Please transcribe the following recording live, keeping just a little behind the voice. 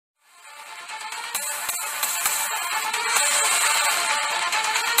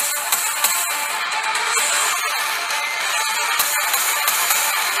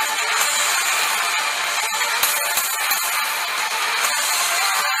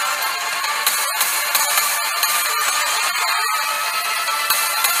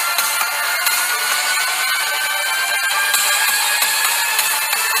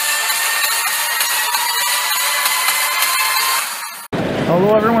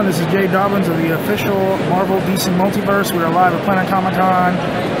Hello everyone, this is Jay Dobbins of the official Marvel DC Multiverse. We are live at Planet Comicon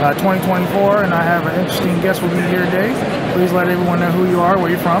 2024, and I have an interesting guest with me here today. Please let everyone know who you are, where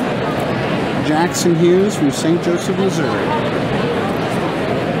you're from. Jackson Hughes from St. Joseph, Missouri.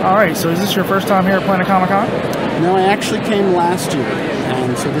 Alright, so is this your first time here at Planet Comicon? No, I actually came last year,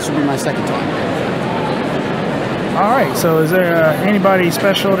 and so this will be my second time. Alright, so is there anybody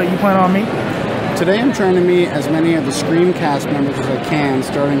special that you plan on meeting? Today I'm trying to meet as many of the Scream cast members as I can,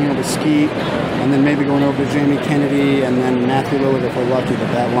 starting here with Skeet, and then maybe going over to Jamie Kennedy, and then Matthew Lillard if we're lucky,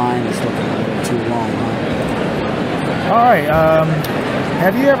 but that line is looking a little too long, huh? Alright,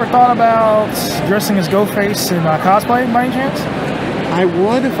 have you ever thought about dressing as Ghostface in cosplay by any chance? I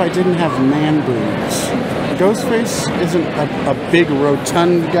would if I didn't have man boobs. Ghostface isn't a big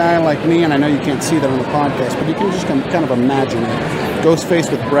rotund guy like me, and I know you can't see that on the podcast, but you can just kind of imagine it. Ghostface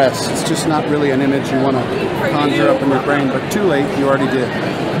with breasts. It's just not really an image you want to conjure up in your brain, but too late, you already did.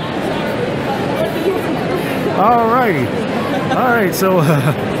 Alright, so...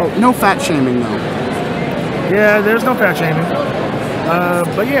 oh, no fat shaming, though. Yeah, there's no fat shaming.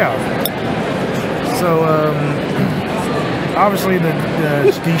 But yeah. So, obviously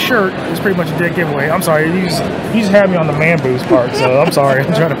the shirt is pretty much a dead giveaway. I'm sorry, you just had me on the man boobs part, so I'm sorry.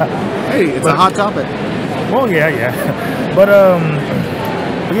 I'm trying to... Hey, it's a hot topic. Well, yeah. But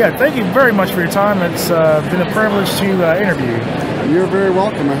yeah, thank you very much for your time. It's been a privilege to interview you. You're very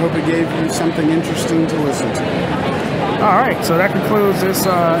welcome. I hope it gave you something interesting to listen to. All right, so that concludes this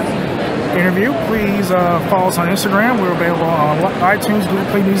interview. Please follow us on Instagram. We're available on iTunes, Google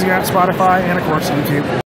Play Music app, Spotify, and of course YouTube.